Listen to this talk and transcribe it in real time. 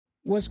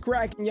What's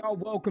cracking, y'all?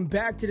 Welcome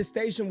back to the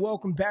station.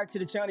 Welcome back to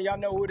the channel. Y'all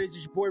know who it is.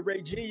 It's your boy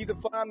Ray G. You can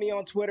find me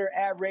on Twitter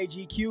at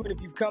RayGQ. And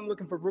if you've come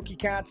looking for rookie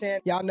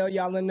content, y'all know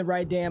y'all in the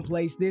right damn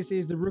place. This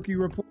is the Rookie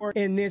Report,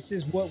 and this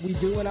is what we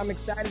do. And I'm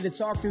excited to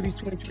talk through these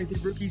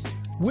 2023 rookies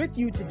with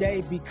you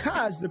today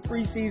because the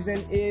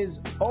preseason is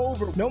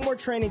over. No more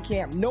training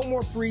camp, no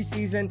more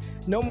preseason,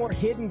 no more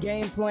hidden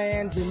game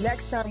plans. The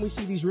next time we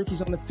see these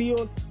rookies on the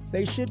field,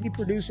 they should be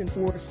producing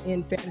for us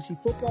in fantasy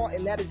football,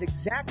 and that is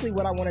exactly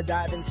what I want to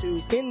dive into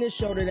in this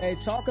show today.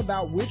 Talk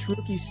about which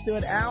rookies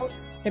stood out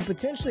and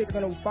potentially are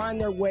going to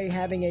find their way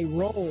having a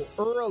role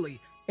early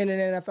in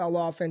an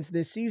NFL offense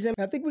this season.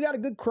 I think we got a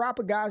good crop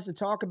of guys to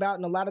talk about,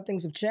 and a lot of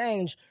things have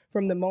changed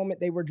from the moment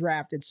they were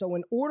drafted. So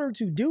in order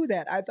to do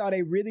that, I thought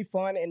a really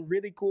fun and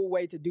really cool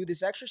way to do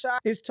this exercise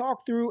is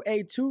talk through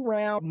a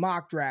 2-round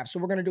mock draft. So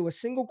we're going to do a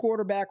single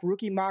quarterback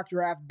rookie mock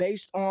draft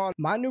based on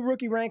my new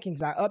rookie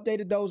rankings. I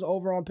updated those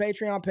over on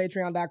Patreon,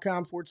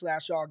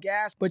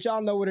 patreon.com/allgas. But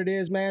y'all know what it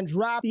is, man.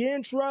 Drop the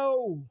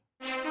intro.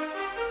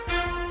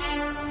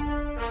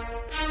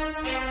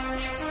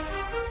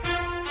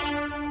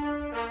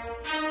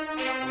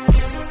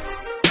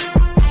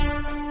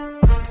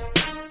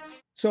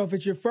 So if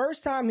it's your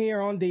first time here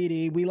on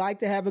DD, we like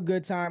to have a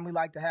good time. We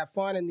like to have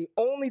fun. And the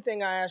only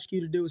thing I ask you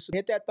to do is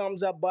hit that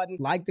thumbs up button,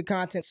 like the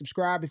content,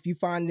 subscribe if you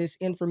find this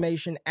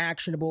information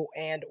actionable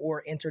and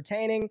or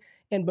entertaining.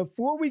 And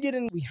before we get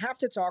in, we have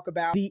to talk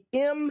about the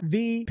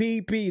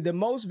MVP, the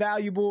most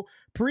valuable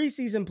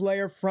preseason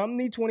player from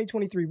the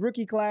 2023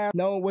 rookie class.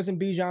 No, it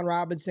wasn't Bijan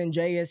Robinson,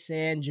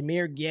 JSN,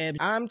 Jahmyr Gibbs.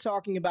 I'm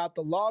talking about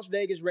the Las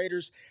Vegas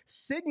Raiders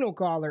signal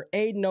caller,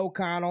 Aiden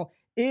O'Connell.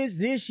 Is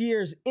this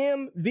year's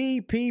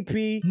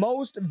MVP,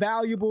 most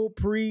valuable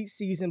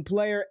preseason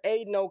player.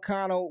 Aiden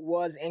O'Connell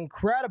was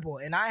incredible,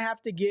 and I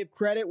have to give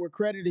credit where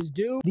credit is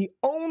due. The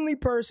only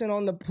person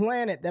on the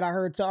planet that I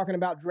heard talking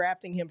about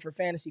drafting him for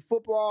fantasy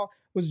football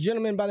was a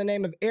gentleman by the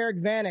name of Eric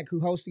Vanek,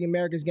 who hosts the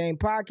America's Game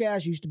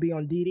podcast, used to be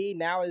on DD,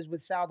 now is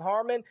with South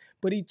Harmon,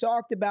 but he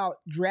talked about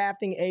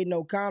drafting Aiden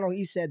O'Connell.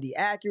 He said the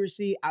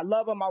accuracy, I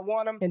love him, I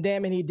want him, and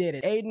damn it, he did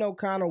it. Aiden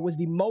O'Connell was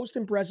the most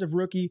impressive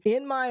rookie,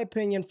 in my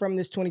opinion, from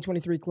this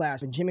 2023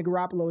 class. And Jimmy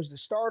Garoppolo is the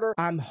starter.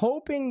 I'm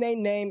hoping they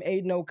name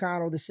Aiden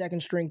O'Connell the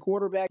second string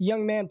quarterback.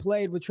 Young man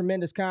played with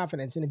tremendous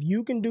confidence, and if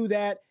you can do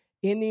that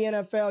in the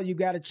NFL, you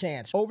got a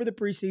chance. Over the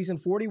preseason,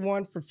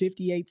 41 for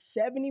 58,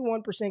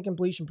 71%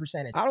 completion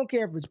percentage. I don't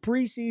care if it's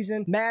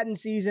preseason, Madden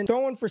season,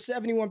 throwing for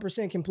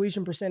 71%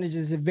 completion percentage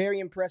is a very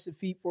impressive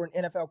feat for an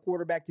NFL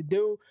quarterback to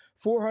do.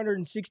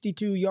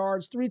 462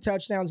 yards, 3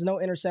 touchdowns, no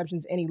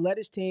interceptions, and he led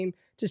his team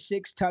to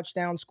 6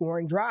 touchdown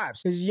scoring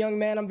drives. This is a young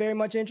man I'm very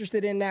much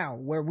interested in now,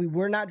 where we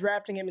were not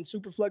drafting him in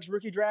Superflex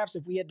rookie drafts.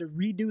 If we had to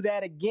redo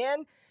that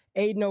again,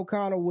 Aiden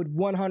O'Connell would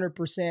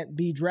 100%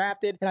 be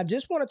drafted. And I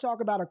just want to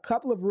talk about a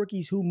couple of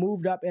rookies who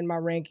moved up in my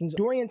rankings.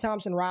 Dorian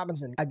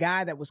Thompson-Robinson, a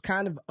guy that was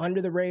kind of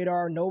under the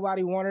radar.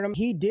 Nobody wanted him.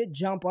 He did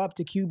jump up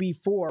to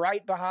QB4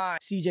 right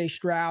behind CJ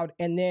Stroud.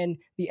 And then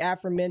the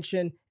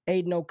aforementioned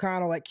Aiden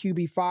O'Connell at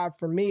QB5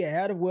 for me,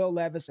 ahead of Will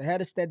Levis,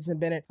 ahead of Stetson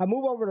Bennett. I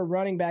move over to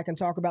running back and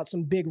talk about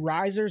some big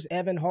risers.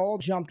 Evan Hall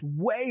jumped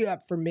way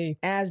up for me,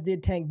 as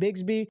did Tank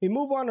Bigsby. We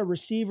move on to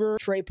receiver,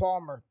 Trey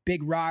Palmer,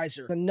 big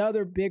riser.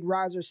 Another big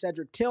riser,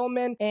 Cedric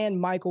Tillman,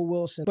 and Michael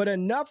Wilson. But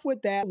enough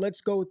with that.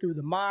 Let's go through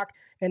the mock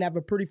and have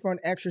a pretty fun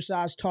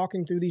exercise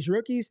talking through these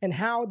rookies and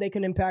how they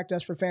can impact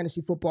us for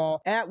fantasy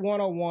football at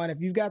 101. If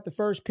you've got the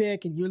first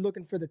pick and you're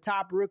looking for the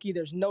top rookie,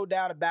 there's no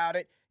doubt about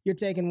it. You're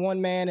taking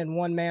one man and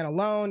one man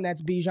alone.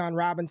 That's Bijan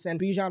Robinson.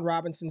 Bijan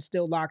Robinson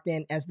still locked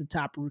in as the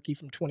top rookie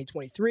from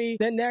 2023.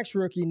 The next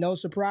rookie, no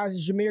surprise,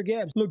 is Jahmyr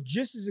Gibbs. Looked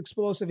just as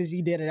explosive as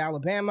he did at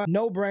Alabama.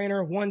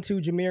 No-brainer, 1-2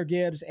 Jahmyr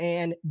Gibbs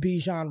and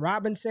Bijan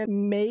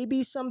Robinson.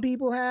 Maybe some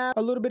people have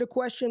a little bit of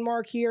question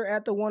mark here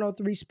at the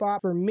 103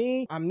 spot. For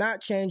me, I'm not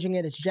changing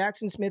it. It's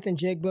Jackson Smith and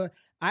Jigba.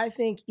 I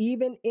think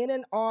even in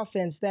an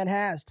offense that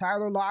has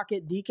Tyler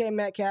Lockett, DK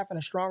Metcalf, and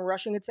a strong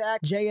rushing attack,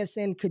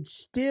 JSN could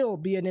still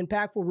be an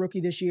impactful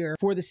rookie this year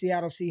for the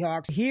Seattle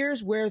Seahawks.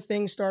 Here's where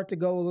things start to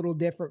go a little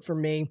different for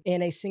me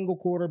in a single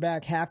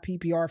quarterback, half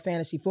PPR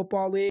fantasy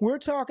football league. We're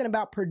talking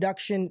about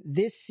production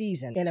this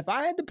season. And if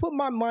I had to put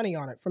my money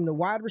on it from the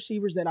wide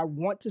receivers that I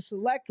want to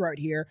select right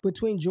here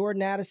between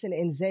Jordan Addison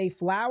and Zay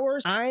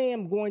Flowers, I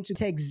am going to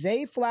take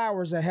Zay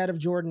Flowers ahead of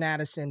Jordan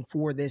Addison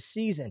for this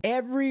season.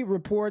 Every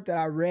report that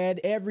I read,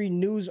 every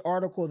news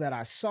article that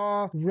I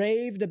saw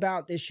raved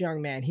about this young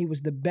man. He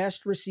was the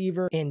best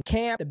receiver in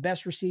camp, the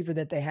best receiver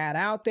that they had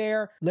out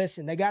there.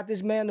 Listen, they got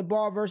this man the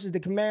ball versus the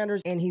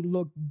Commanders, and he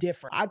looked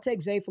different. I'd take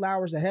Zay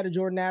Flowers ahead of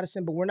Jordan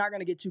Addison, but we're not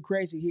going to get too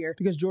crazy here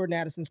because Jordan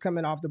Addison's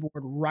coming off the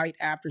board right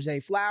after Zay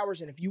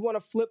Flowers. And if you want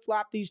to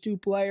flip-flop these two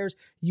players,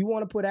 you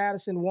want to put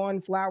Addison 1,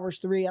 Flowers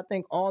 3, I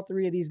think all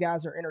 3 of these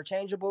guys are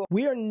interchangeable.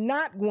 We are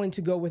not going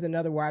to go with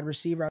another wide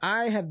receiver.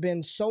 I have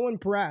been so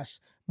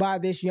impressed by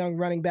this young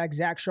running back,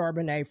 Zach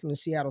Charbonnet from the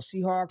Seattle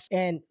Seahawks.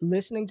 And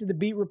listening to the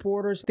beat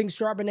reporters, I think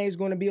Charbonnet is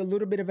going to be a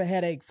little bit of a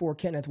headache for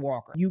Kenneth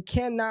Walker. You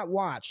cannot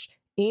watch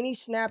any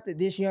snap that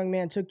this young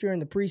man took during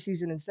the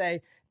preseason and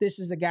say, this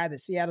is a guy that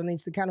Seattle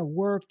needs to kind of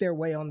work their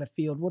way on the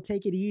field. We'll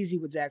take it easy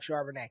with Zach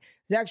Charbonnet.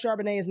 Zach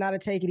Charbonnet is not a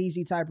take it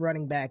easy type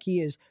running back.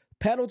 He is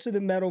pedal to the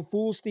metal,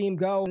 full steam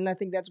go, and I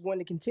think that's going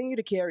to continue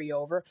to carry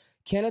over.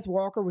 Kenneth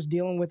Walker was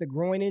dealing with a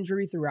groin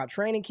injury throughout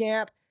training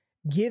camp.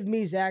 Give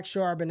me Zach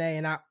Charbonnet,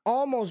 and I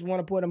almost want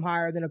to put him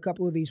higher than a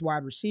couple of these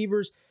wide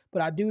receivers,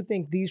 but I do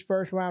think these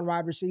first-round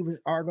wide receivers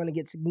are going to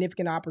get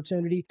significant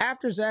opportunity.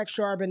 After Zach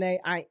Charbonnet,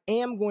 I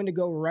am going to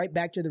go right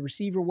back to the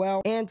receiver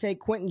well and take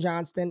Quentin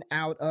Johnston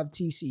out of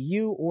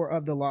TCU or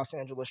of the Los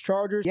Angeles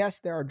Chargers. Yes,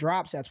 there are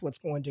drops. That's what's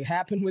going to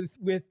happen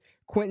with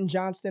Quentin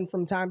Johnston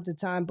from time to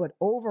time, but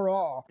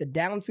overall, the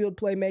downfield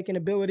playmaking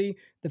ability,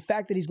 the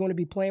fact that he's going to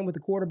be playing with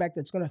a quarterback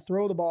that's going to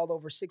throw the ball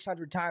over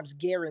 600 times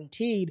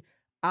guaranteed,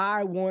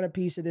 I want a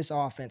piece of this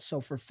offense. So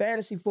for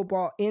fantasy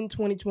football in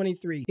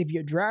 2023, if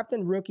you're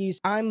drafting rookies,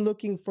 I'm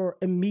looking for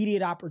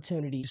immediate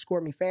opportunity to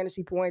score me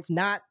fantasy points,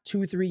 not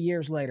 2-3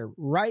 years later.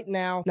 Right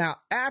now,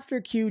 after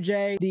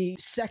QJ, the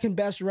second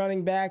best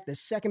running back, the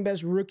second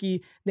best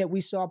rookie that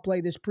we saw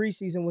play this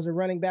preseason was a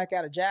running back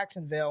out of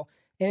Jacksonville,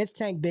 and it's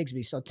Tank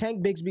Bigsby. So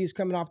Tank Bigsby is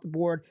coming off the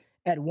board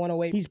at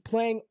 108. He's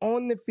playing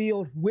on the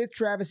field with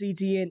Travis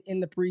Etienne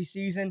in the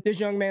preseason. This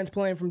young man's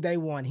playing from day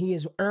one. He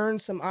has earned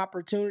some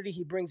opportunity.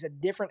 He brings a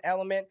different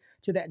element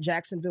to that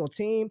Jacksonville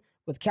team.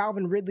 With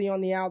Calvin Ridley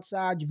on the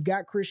outside, you've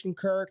got Christian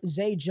Kirk,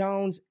 Zay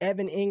Jones,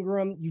 Evan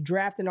Ingram. You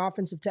draft an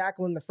offensive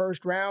tackle in the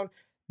first round.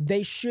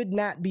 They should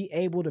not be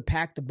able to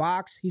pack the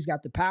box. He's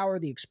got the power,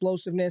 the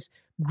explosiveness.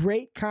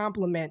 Great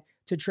compliment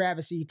to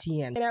Travis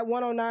Etienne. And at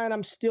 109,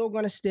 I'm still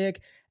going to stick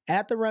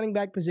at the running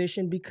back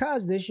position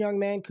because this young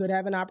man could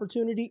have an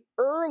opportunity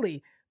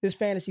early this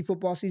fantasy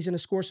football season to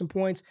score some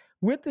points.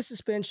 With the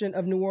suspension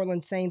of New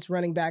Orleans Saints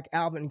running back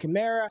Alvin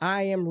Kamara,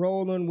 I am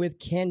rolling with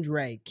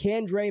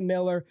Kendre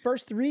Miller.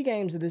 First 3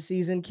 games of the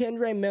season,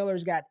 Kendre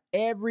Miller's got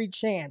every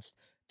chance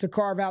to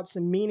carve out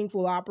some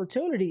meaningful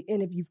opportunity.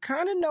 And if you've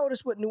kind of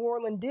noticed what New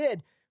Orleans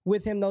did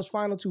with him those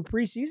final 2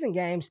 preseason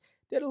games,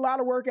 did a lot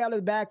of work out of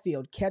the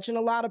backfield, catching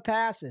a lot of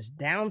passes,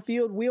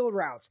 downfield wheel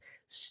routes.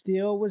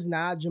 Still was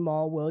not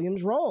Jamal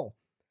Williams' role.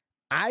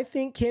 I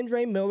think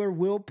Kendre Miller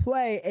will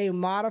play a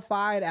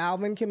modified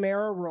Alvin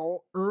Kamara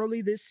role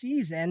early this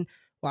season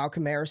while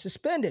Kamara is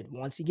suspended.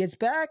 Once he gets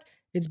back,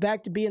 it's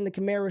back to being the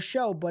Kamara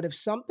show. But if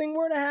something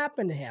were to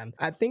happen to him,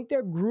 I think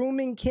they're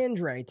grooming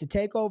Kendre to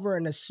take over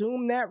and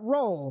assume that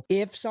role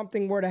if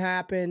something were to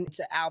happen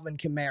to Alvin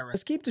Kamara.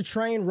 Let's keep the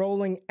train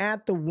rolling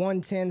at the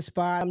 110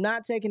 spot. I'm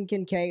not taking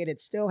Kincaid.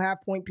 It's still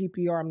half-point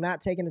PPR. I'm not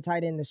taking a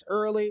tight end this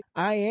early.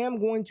 I am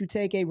going to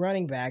take a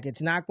running back.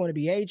 It's not going to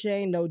be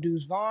A.J., no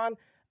Deuce Vaughn.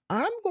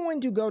 I'm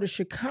going to go to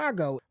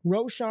Chicago.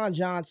 Roschon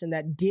Johnson,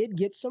 that did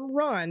get some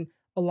run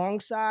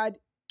alongside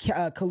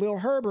Khalil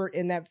Herbert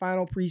in that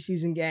final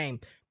preseason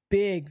game.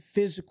 Big,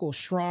 physical,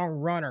 strong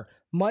runner.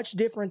 Much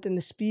different than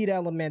the speed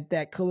element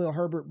that Khalil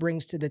Herbert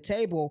brings to the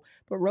table.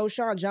 But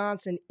Roschon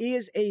Johnson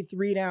is a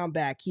 3-down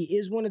back. He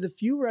is one of the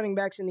few running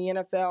backs in the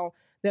NFL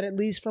that, at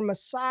least from a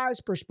size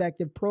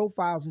perspective,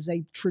 profiles as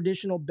a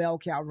traditional bell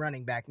cow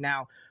running back.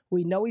 Now,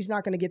 we know he's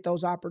not going to get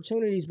those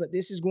opportunities, but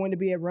this is going to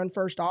be a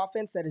run-first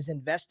offense that is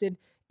invested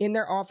in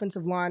their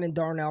offensive line and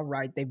Darnell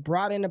Wright. They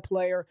brought in a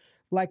player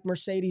like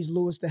Mercedes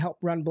Lewis to help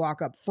run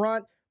block up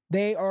front.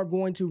 They are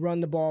going to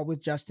run the ball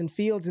with Justin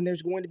Fields, and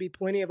there's going to be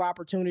plenty of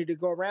opportunity to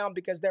go around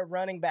because they're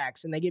running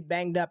backs, and they get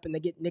banged up, and they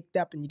get nicked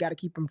up, and you got to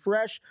keep them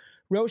fresh.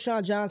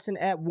 Roschon Johnson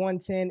at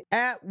 110.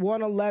 At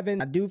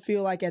 111, I do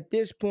feel like at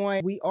this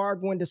point, we are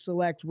going to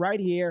select right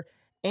here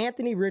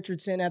Anthony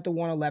Richardson at the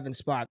 111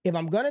 spot. If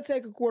I'm going to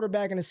take a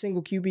quarterback in a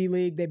single QB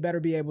league, they better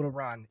be able to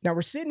run. Now,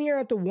 we're sitting here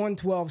at the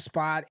 112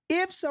 spot.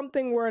 If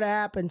something were to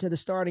happen to the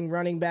starting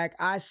running back,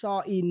 I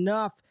saw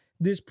enough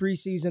this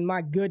preseason,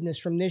 my goodness,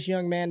 from this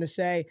young man to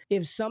say,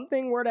 if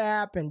something were to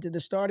happen to the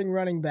starting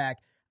running back,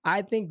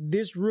 I think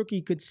this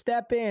rookie could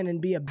step in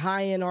and be a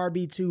high-end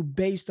RB2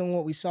 based on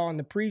what we saw in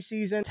the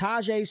preseason.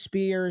 Tajay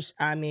Spears,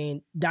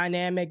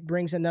 dynamic,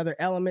 brings another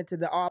element to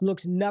the offense.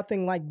 Looks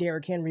nothing like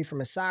Derrick Henry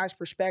from a size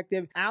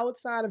perspective.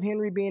 Outside of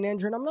Henry being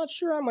injured, I'm not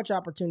sure how much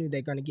opportunity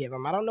they're going to give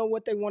him. I don't know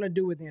what they want to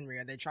do with Henry.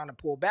 Are they trying to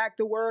pull back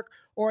the work,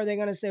 or are they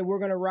going to say, we're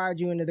going to ride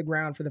you into the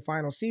ground for the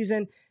final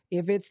season?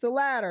 If it's the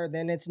latter,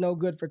 then it's no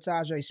good for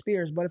Tajay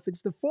Spears. But if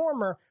it's the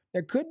former,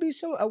 there could be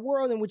a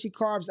world in which he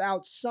carves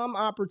out some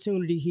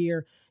opportunity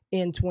here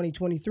in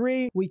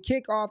 2023. We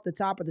kick off the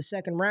top of the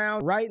second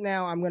round. Right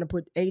now, I'm going to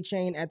put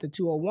A-Chain at the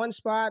 201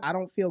 spot. I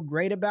don't feel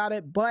great about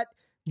it, but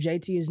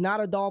JT is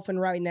not a Dolphin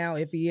right now.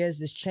 If he is,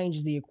 this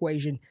changes the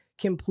equation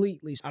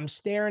completely. I'm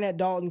staring at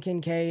Dalton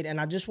Kincaid, and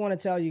I just want to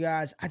tell you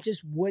guys, I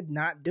just would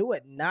not do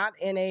it. Not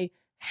in a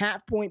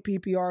half-point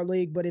PPR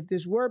league, but if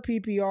this were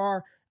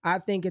PPR, I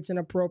think it's an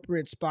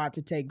appropriate spot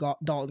to take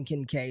Dalton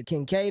Kincaid.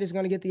 Kincaid is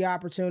going to get the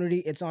opportunity.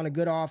 It's on a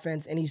good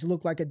offense, and he's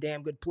looked like a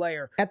damn good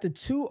player. At the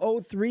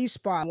 203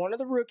 spot, one of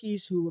the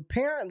rookies who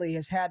apparently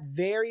has had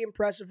very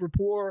impressive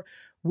rapport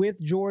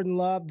with Jordan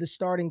Love, the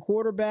starting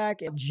quarterback,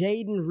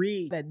 Jayden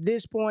Reed. At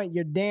this point,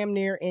 you're damn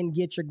near in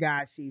get your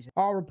guy season.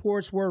 All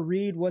reports were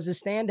Reed was a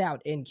standout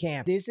in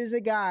camp. This is a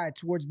guy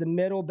towards the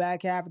middle,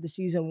 back half of the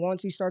season,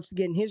 once he starts to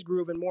get in his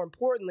groove, and more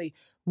importantly,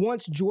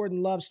 once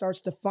Jordan Love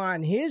starts to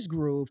find his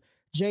groove,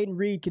 Jayden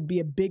Reed could be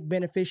a big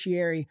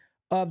beneficiary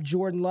of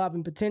Jordan Love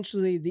and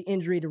potentially the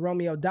injury to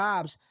Romeo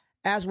Doubs,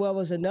 as well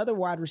as another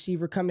wide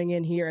receiver coming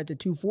in here at the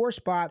 2-4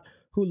 spot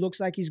who looks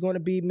like he's going to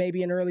be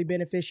maybe an early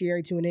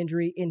beneficiary to an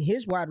injury in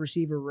his wide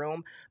receiver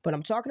room. But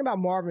I'm talking about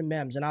Marvin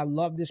Mims, and I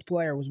love this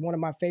player. Was one of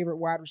my favorite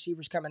wide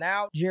receivers coming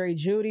out. Jerry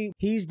Jeudy,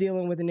 he's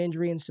dealing with an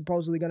injury and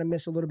supposedly going to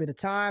miss a little bit of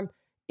time.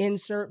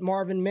 Insert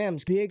Marvin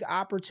Mims. Big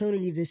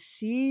opportunity to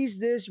seize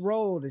this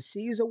role, to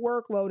seize a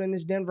workload in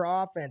this Denver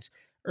offense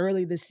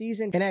early this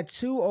season. And at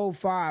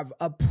 205,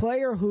 a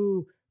player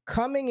who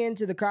coming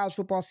into the college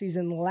football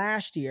season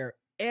last year,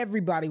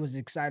 everybody was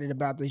excited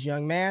about this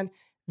young man.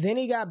 Then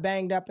he got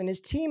banged up, and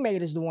his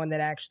teammate is the one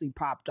that actually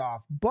popped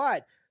off.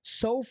 But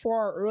so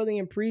far early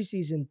in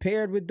preseason,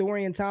 paired with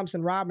Dorian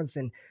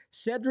Thompson-Robinson,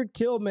 Cedric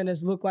Tillman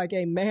has looked like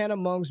a man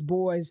amongst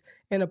boys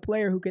and a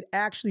player who could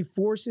actually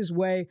force his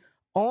way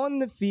on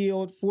the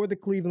field for the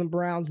Cleveland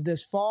Browns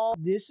this fall.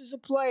 This is a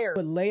player,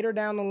 but later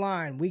down the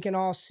line, we can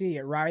all see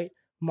it, right?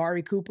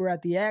 Mari Cooper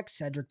at the X,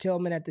 Cedric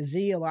Tillman at the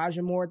Z,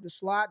 Elijah Moore at the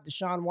slot,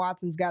 Deshaun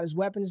Watson's got his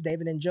weapons,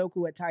 David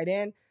Njoku at tight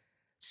end.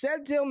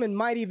 Ced Tillman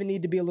might even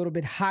need to be a little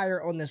bit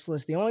higher on this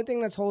list. The only thing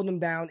that's holding him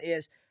down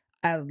is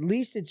at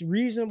least it's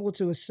reasonable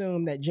to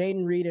assume that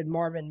Jayden Reed and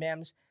Marvin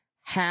Mims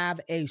have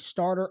a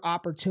starter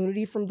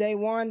opportunity from day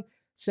one.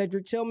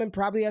 Cedric Tillman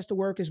probably has to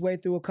work his way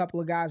through a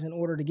couple of guys in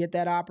order to get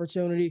that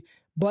opportunity.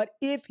 But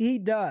if he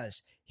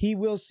does, he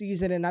will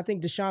seize it. And I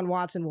think Deshaun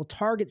Watson will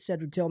target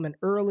Cedric Tillman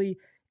early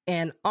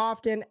and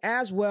often,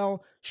 as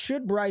well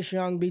should Bryce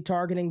Young be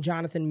targeting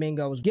Jonathan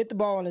Mingo. Get the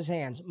ball in his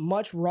hands.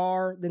 Much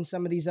rawer than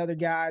some of these other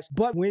guys.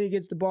 But when he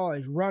gets the ball,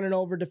 he's running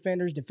over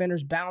defenders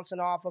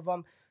bouncing off of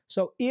him.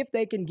 So if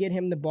they can get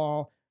him the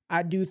ball,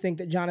 I do think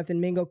that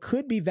Jonathan Mingo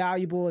could be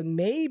valuable and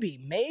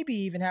maybe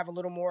even have a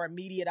little more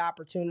immediate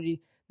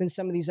opportunity than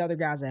some of these other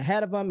guys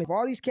ahead of him. If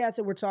all these cats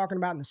that we're talking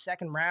about in the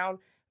second round,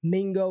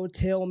 Mingo,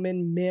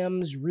 Tillman,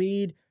 Mims,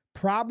 Reed,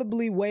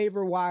 probably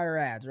waiver wire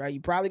ads, right?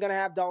 You're probably going to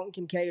have Dalton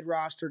Kincaid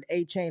rostered,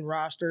 A-Chain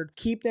rostered.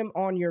 Keep them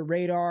on your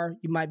radar.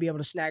 You might be able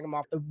to snag them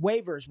off the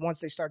waivers once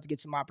they start to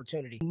get some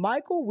opportunity.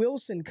 Michael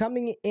Wilson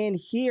coming in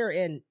here,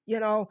 and,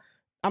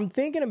 I'm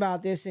thinking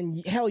about this,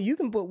 and hell, you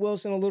can put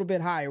Wilson a little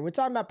bit higher. We're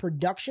talking about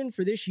production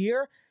for this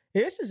year.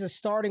 This is a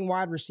starting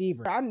wide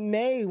receiver. I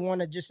may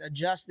want to just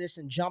adjust this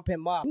and jump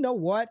him up. You know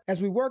what?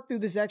 As we work through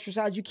this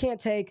exercise, you can't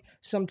take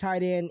some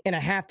tight end in a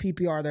half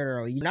PPR that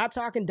early. You're not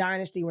talking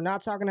dynasty. We're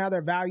not talking how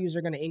their values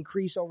are going to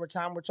increase over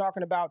time. We're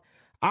talking about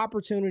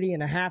opportunity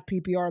in a half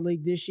PPR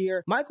league this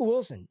year. Michael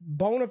Wilson,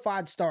 bona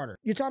fide starter.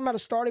 You're talking about a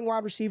starting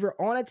wide receiver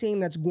on a team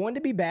that's going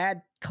to be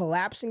bad,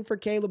 collapsing for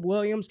Caleb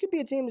Williams. Could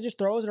be a team that just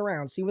throws it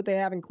around. See what they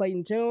have in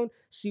Clayton Tune.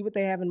 See what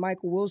they have in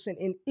Michael Wilson.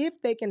 And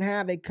if they can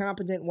have a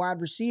competent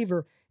wide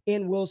receiver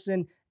in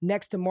Wilson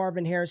next to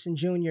Marvin Harrison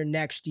Jr.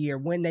 next year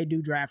when they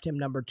do draft him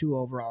number 2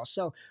 overall.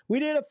 So we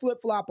did a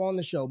flip-flop on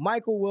the show.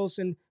 Michael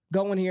Wilson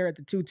going here at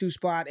the 2-2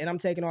 spot, and I'm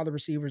taking all the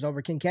receivers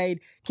over Kincaid.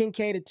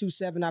 Kincaid at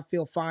 2-7, I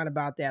feel fine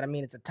about that. I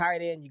mean, it's a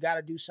tight end. You got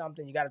to do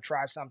something. You got to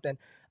try something.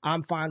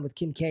 I'm fine with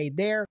Kincaid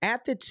there.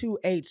 At the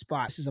 2-8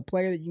 spot, this is a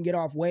player that you can get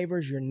off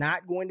waivers. You're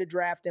not going to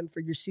draft him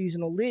for your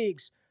seasonal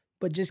leagues,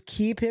 but just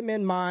keep him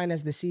in mind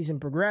as the season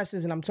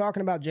progresses, and I'm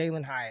talking about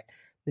Jalen Hyatt.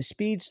 The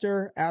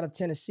speedster out of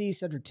Tennessee,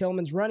 Cedric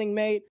Tillman's running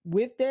mate.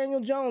 With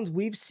Daniel Jones,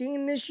 we've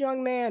seen this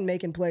young man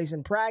making plays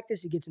in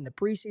practice. He gets in the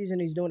preseason.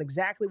 He's doing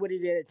exactly what he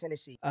did at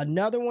Tennessee.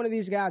 Another one of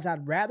these guys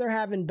I'd rather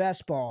have in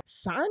best ball.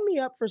 Sign me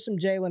up for some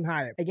Jalen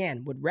Hyatt.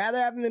 Again, would rather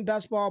have him in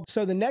best ball.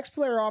 So the next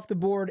player off the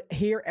board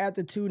here at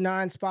the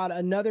 2-9 spot,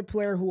 another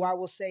player who I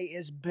will say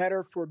is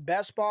better for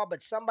best ball,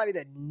 but somebody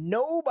that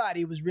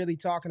nobody was really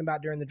talking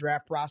about during the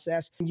draft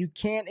process. You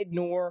can't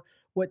ignore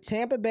what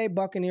Tampa Bay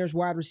Buccaneers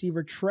wide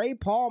receiver Trey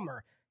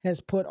Palmer has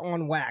put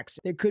on wax.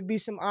 There could be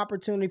some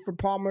opportunity for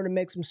Palmer to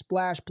make some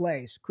splash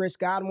plays. Chris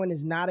Godwin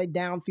is not a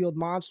downfield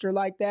monster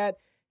like that.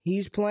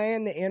 He's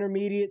playing the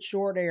intermediate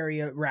short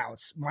area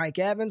routes. Mike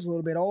Evans, a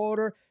little bit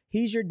older,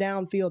 he's your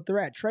downfield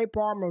threat. Trey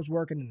Palmer was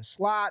working in the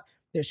slot.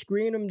 They're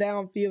screening him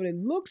downfield. It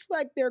looks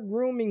like they're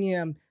grooming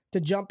him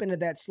to jump into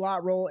that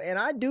slot role. And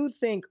I do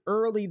think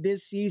early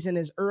this season,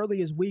 as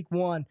early as week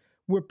 1,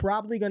 we're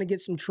probably going to get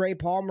some Trey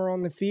Palmer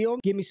on the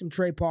field. Give me some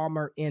Trey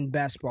Palmer in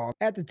best ball.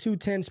 At the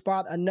 2-10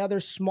 spot,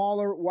 another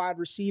smaller wide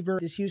receiver.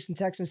 This Houston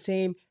Texans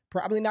team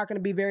probably not going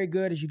to be very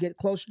good as you get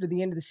closer to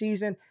the end of the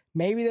season.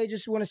 Maybe they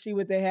just want to see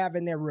what they have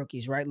in their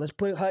rookies, right? Let's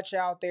put Hutch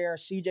out there,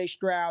 CJ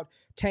Stroud,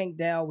 Tank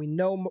Dell. We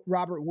know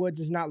Robert Woods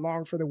is not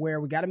long for the wear.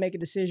 We got to make a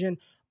decision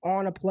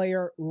on a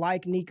player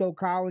like Nico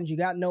Collins. You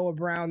got Noah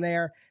Brown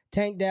there.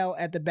 Tank Dell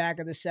at the back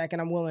of the second.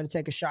 I'm willing to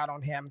take a shot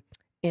on him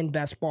in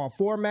best ball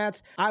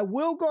formats. I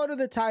will go to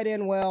the tight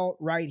end well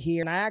right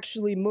here. And I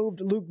actually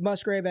moved Luke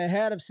Musgrave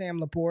ahead of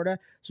Sam Laporta.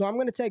 So I'm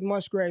going to take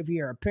Musgrave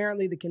here.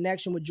 Apparently the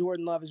connection with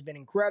Jordan Love has been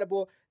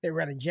incredible. They're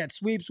running jet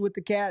sweeps with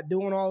the cat,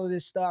 doing all of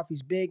this stuff.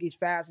 He's big, he's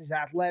fast, he's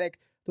athletic.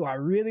 Do I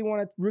really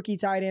want a rookie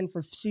tight end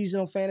for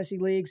seasonal fantasy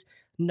leagues?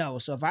 No.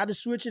 So if I had to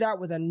switch it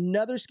out with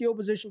another skill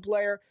position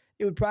player,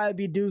 it would probably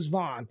be Deuce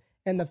Vaughn.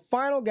 And the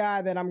final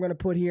guy that I'm going to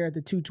put here at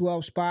the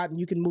 212 spot, and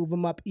you can move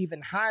him up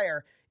even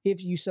higher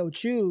if you so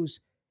choose,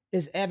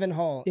 is Evan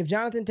Hall. If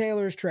Jonathan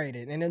Taylor is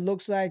traded and it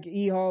looks like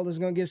E. Hall is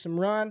going to get some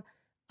run,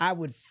 I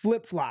would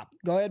flip-flop.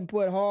 Go ahead and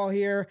put Hall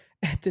here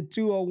at the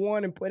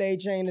 201 and put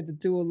A-Chain at the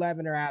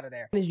 211 or out of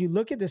there. As you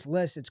look at this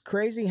list, it's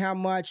crazy how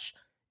much,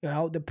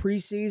 the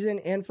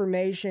preseason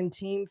information,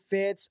 team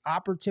fits,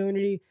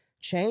 opportunity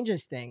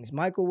changes things.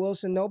 Michael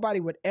Wilson, nobody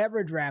would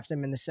ever draft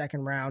him in the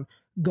second round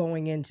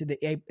going into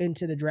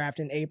the draft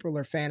in April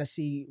or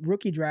fantasy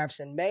rookie drafts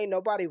in May.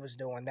 Nobody was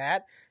doing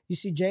that. You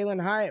see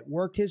Jalen Hyatt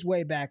worked his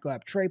way back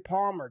up. Trey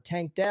Palmer,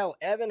 Tank Dell,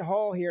 Evan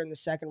Hall here in the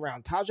second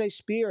round. Tajay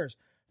Spears,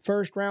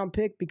 first round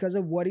pick because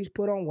of what he's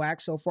put on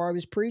wax so far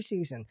this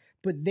preseason.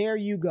 But there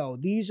you go.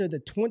 These are the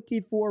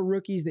 24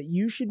 rookies that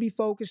you should be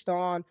focused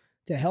on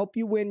to help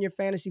you win your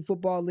fantasy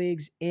football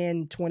leagues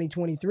in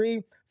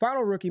 2023.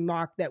 Final rookie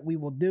mock that we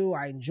will do.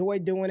 I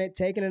enjoyed doing it,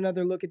 taking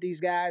another look at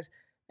these guys.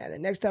 And the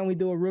next time we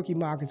do a rookie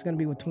mock, it's going to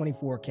be with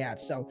 24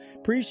 cats. So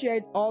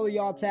appreciate all of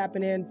y'all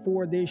tapping in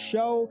for this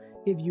show.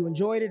 If you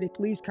enjoyed it,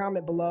 please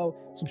comment below,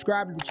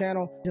 subscribe to the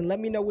channel, and let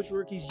me know which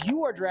rookies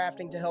you are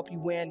drafting to help you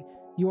win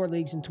your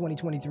leagues in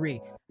 2023.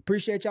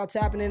 Appreciate y'all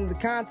tapping into the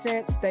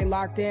content. Stay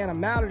locked in.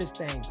 I'm out of this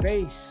thing.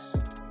 Peace.